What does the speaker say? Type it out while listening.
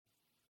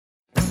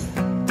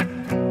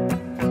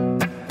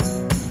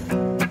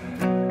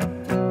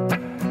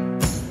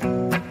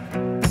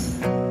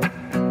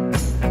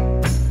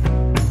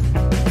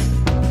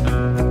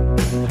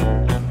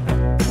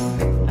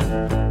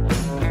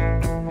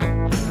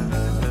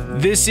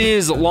This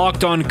is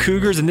Locked On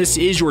Cougars, and this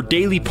is your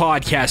daily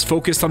podcast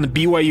focused on the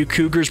BYU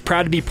Cougars.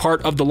 Proud to be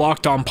part of the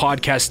Locked On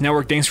Podcast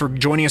Network. Thanks for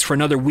joining us for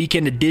another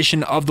weekend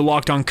edition of the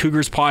Locked On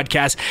Cougars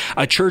podcast,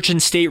 a church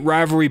and state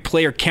rivalry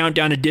player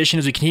countdown edition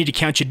as we continue to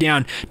count you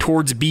down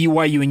towards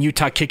BYU and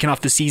Utah kicking off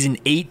the season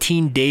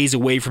 18 days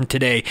away from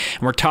today.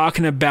 And we're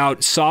talking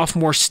about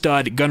sophomore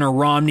stud Gunnar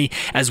Romney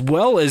as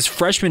well as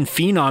freshman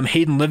phenom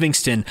Hayden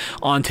Livingston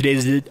on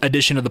today's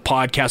edition of the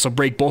podcast. I'll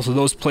break both of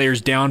those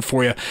players down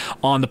for you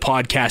on the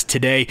podcast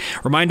today.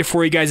 Reminder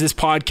for you guys, this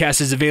podcast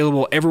is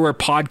available everywhere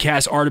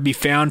podcasts are to be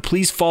found.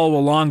 Please follow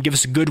along, give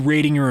us a good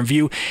rating and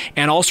review,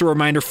 and also a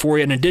reminder for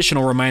you, an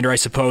additional reminder I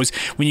suppose,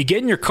 when you get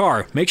in your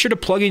car, make sure to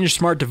plug in your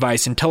smart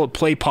device and tell it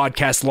play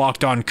podcast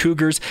Locked On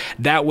Cougars.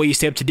 That way you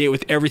stay up to date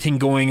with everything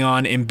going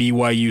on in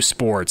BYU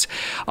sports.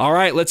 All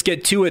right, let's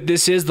get to it.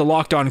 This is the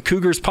Locked On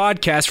Cougars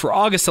podcast for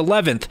August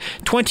 11th,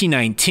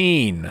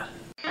 2019.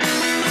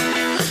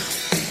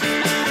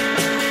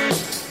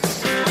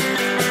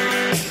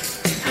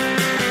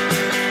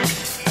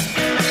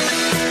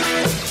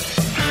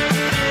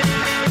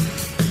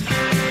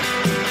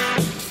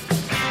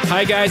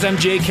 Hi guys, I'm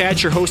Jay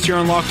Katz, your host here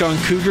on Locked On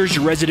Cougars,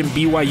 your resident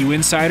BYU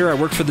insider. I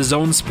work for the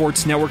Zone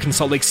Sports Network in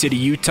Salt Lake City,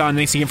 Utah. And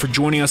thanks again for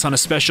joining us on a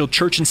special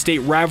Church and State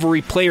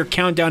Rivalry Player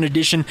Countdown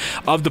edition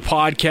of the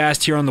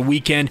podcast here on the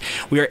weekend.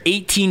 We are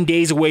 18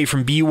 days away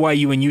from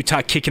BYU and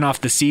Utah kicking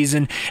off the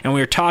season, and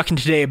we are talking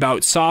today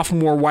about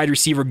sophomore wide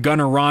receiver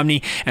Gunnar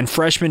Romney and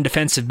freshman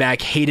defensive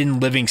back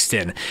Hayden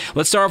Livingston.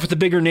 Let's start off with the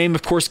bigger name.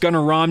 Of course,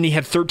 Gunnar Romney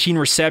had 13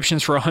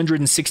 receptions for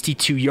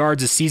 162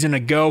 yards a season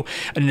ago,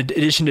 in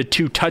addition to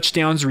 2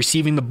 touchdowns,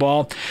 receiving the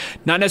ball.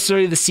 Not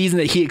necessarily the season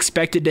that he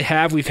expected to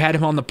have. We've had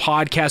him on the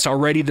podcast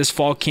already this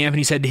fall camp, and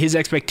he said his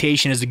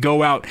expectation is to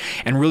go out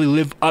and really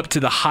live up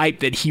to the hype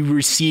that he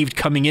received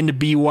coming into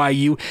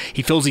BYU.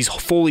 He feels he's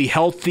fully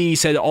healthy. He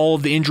said all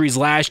of the injuries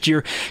last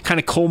year kind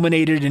of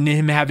culminated in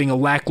him having a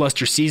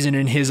lackluster season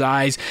in his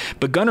eyes.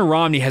 But Gunnar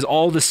Romney has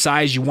all the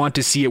size you want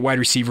to see at wide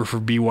receiver for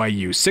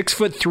BYU.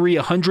 6'3",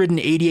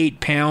 188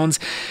 pounds.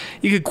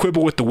 You could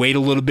quibble with the weight a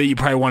little bit. You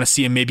probably want to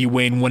see him maybe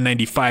weighing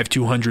 195,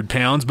 200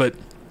 pounds, but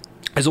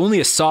as only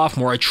a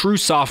sophomore, a true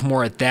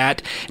sophomore at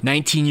that,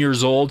 19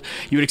 years old,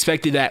 you would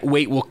expect that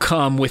weight will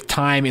come with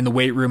time in the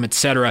weight room,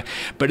 etc.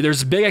 But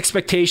there's big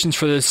expectations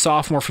for the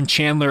sophomore from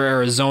Chandler,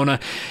 Arizona.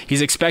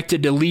 He's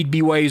expected to lead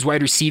BYU's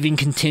wide receiving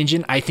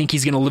contingent. I think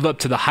he's going to live up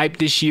to the hype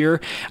this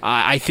year.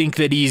 I think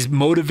that he's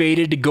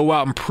motivated to go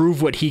out and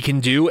prove what he can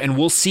do, and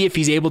we'll see if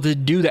he's able to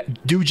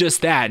do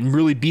just that, and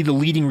really be the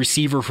leading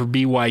receiver for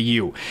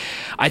BYU.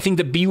 I think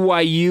that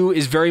BYU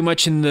is very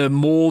much in the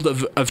mold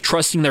of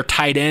trusting their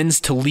tight ends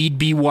to lead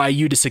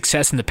BYU to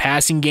success in the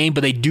passing game,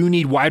 but they do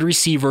need wide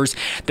receivers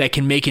that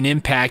can make an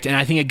impact, and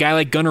I think a guy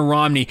like Gunnar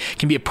Romney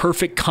can be a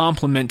perfect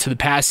complement to the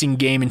passing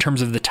game in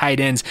terms of the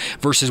tight ends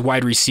versus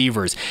wide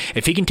receivers.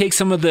 If he can take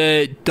some of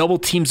the double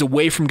teams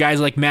away from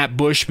guys like Matt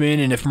Bushman,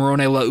 and if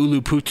Moroni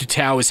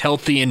Laulu-Pututau is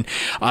healthy and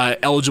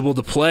eligible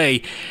to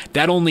play,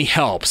 that only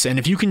helps. And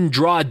if you can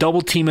draw a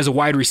double team as a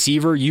wide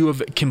receiver, you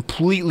have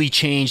completely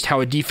changed how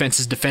a defense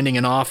is defending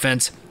an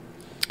offense.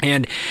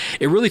 And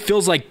it really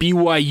feels like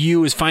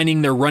BYU is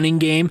finding their running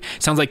game.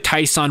 Sounds like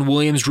Tyson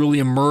Williams really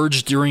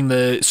emerged during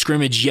the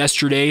scrimmage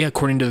yesterday,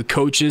 according to the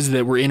coaches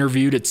that were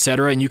interviewed,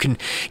 etc. And you can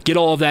get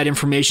all of that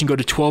information. Go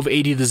to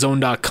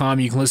 1280thezone.com.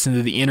 You can listen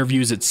to the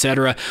interviews,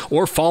 etc.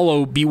 Or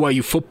follow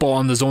BYU football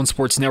on the Zone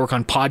Sports Network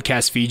on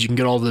podcast feeds. You can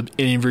get all the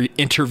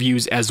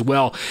interviews as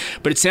well.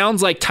 But it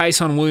sounds like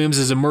Tyson Williams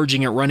is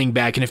emerging at running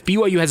back. And if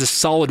BYU has a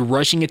solid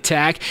rushing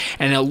attack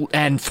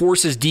and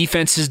forces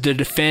defenses to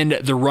defend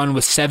the run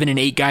with 7 and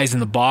 8 guys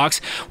in the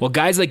box, well,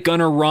 guys like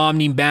Gunnar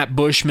Romney, Matt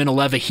Bushman,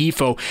 Aleva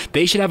Hifo,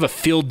 they should have a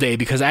field day,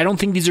 because I don't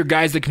think these are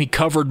guys that can be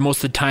covered most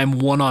of the time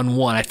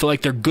one-on-one. I feel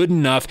like they're good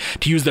enough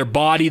to use their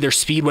body, their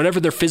speed, whatever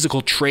their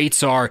physical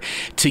traits are,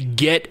 to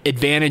get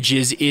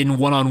advantages in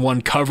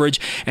one-on-one coverage,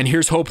 and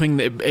here's hoping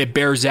that it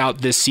bears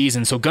out this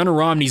season. So Gunnar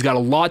Romney's got a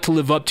lot to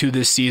live up to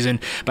this season,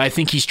 but I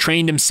think he's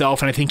trained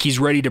himself, and I think he's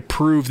ready to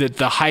prove that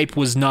the hype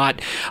was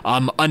not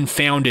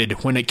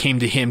unfounded when it came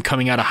to him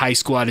coming out of high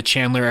school out of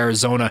Chandler,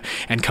 Arizona,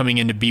 and coming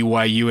into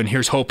BYU, and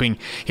here's hoping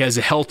he has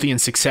a healthy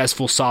and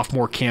successful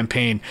sophomore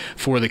campaign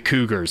for the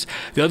Cougars.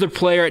 The other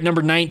player at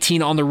number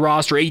 19 on the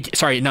roster,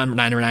 18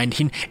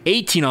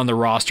 on the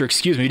roster,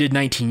 he did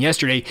 19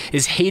 yesterday,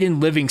 is Hayden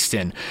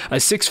Livingston, a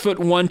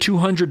 6'1",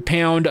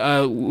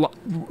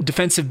 200-pound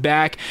defensive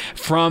back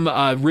from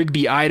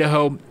Rigby,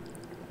 Idaho.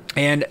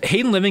 And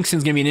Hayden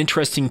Livingston's going to be an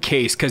interesting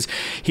case because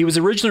he was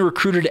originally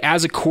recruited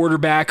as a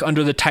quarterback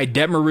under the Ty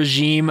Detmer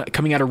regime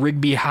coming out of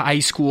Rigby High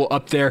School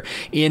up there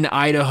in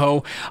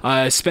Idaho.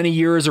 Spent a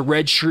year as a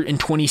redshirt in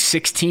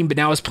 2016, but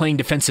now is playing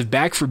defensive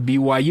back for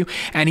BYU.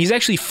 And he's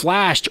actually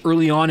flashed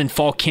early on in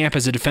fall camp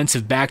as a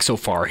defensive back so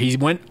far. He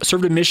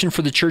served a mission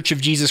for the Church of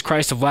Jesus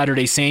Christ of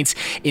Latter-day Saints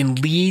in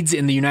Leeds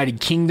in the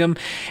United Kingdom.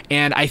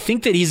 And I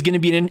think that he's going to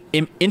be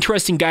an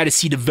interesting guy to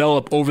see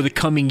develop over the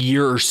coming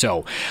year or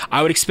so.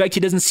 I would expect he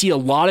doesn't see see a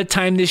lot of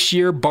time this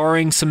year,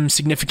 barring some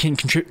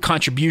significant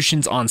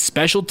contributions on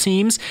special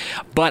teams,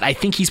 but I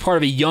think he's part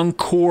of a young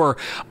core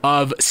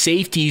of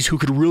safeties who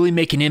could really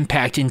make an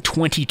impact in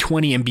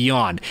 2020 and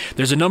beyond.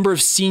 There's a number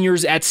of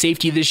seniors at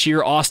safety this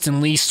year: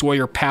 Austin Lee,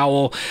 Sawyer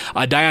Powell,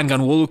 Dayan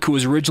Ghanwoloku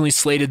was originally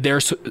slated there,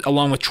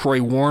 along with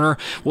Troy Warner.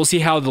 We'll see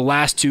how the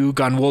last two,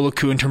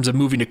 Ghanwoloku in terms of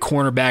moving to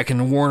cornerback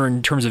and Warner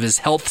in terms of his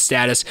health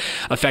status,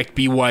 affect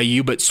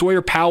BYU. But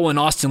Sawyer Powell and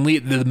Austin Lee,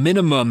 at the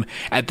minimum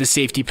at the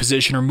safety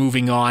position, are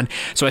moving on.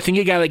 So I think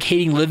a guy like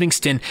Hayden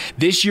Livingston,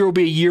 this year will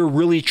be a year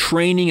really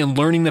training and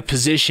learning the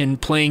position,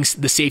 playing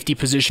the safety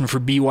position for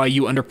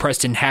BYU under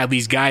Preston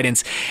Hadley's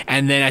guidance.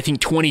 And then I think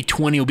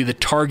 2020 will be the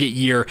target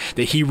year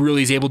that he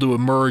really is able to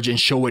emerge and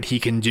show what he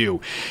can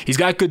do. He's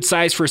got good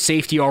size for a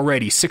safety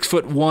already,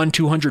 6'1",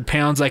 200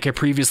 pounds, like I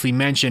previously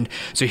mentioned.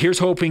 So here's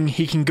hoping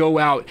he can go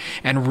out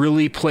and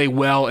really play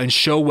well and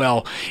show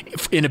well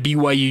in a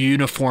BYU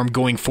uniform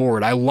going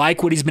forward. I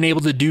like what he's been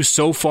able to do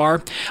so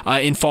far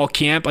in fall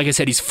camp. Like I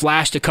said, he's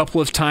flashed a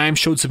couple of times,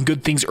 showed some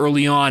good things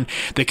early on.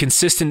 The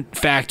consistency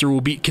factor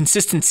will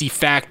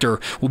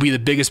be the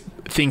biggest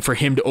thing for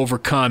him to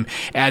overcome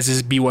as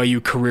his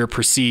BYU career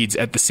proceeds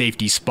at the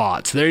safety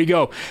spot. So there you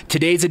go.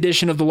 Today's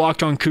edition of the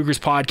Locked On Cougars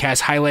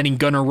podcast highlighting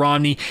Gunnar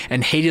Romney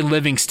and Hayden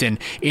Livingston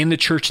in the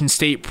Church and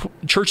State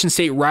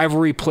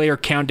Rivalry Player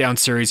Countdown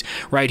Series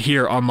right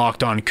here on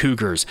Locked On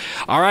Cougars.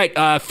 All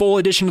right, full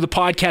edition of the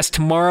podcast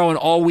tomorrow and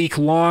all week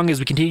long as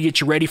we continue to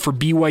get you ready for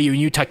BYU and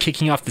Utah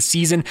kicking off the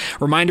season.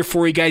 Reminder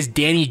for you guys: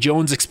 Danny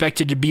Jones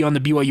expected to be on the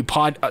BYU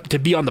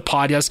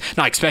podcast.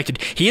 Not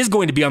expected. He is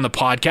going to be on the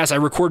podcast. I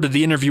recorded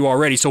the interview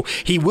already, so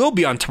he will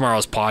be on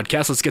tomorrow's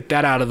podcast. Let's get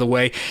that out of the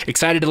way.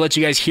 Excited to let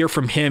you guys hear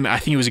from him. I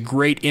think it was a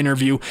great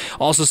interview.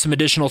 Also, some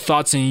additional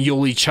thoughts on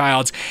Yoli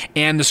Childs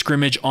and the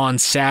scrimmage on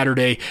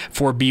Saturday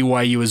for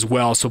BYU as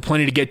well. So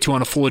plenty to get to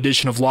on a full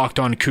edition of Locked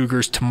On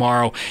Cougars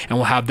tomorrow, and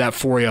we'll have that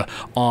for you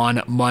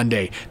on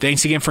Monday.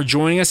 Thanks again for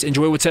joining us.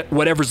 Enjoy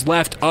whatever's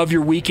left of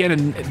your weekend,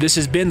 and this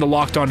has been the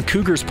Locked On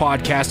Cougars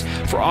podcast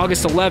for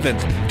August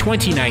 11th,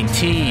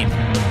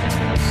 2019.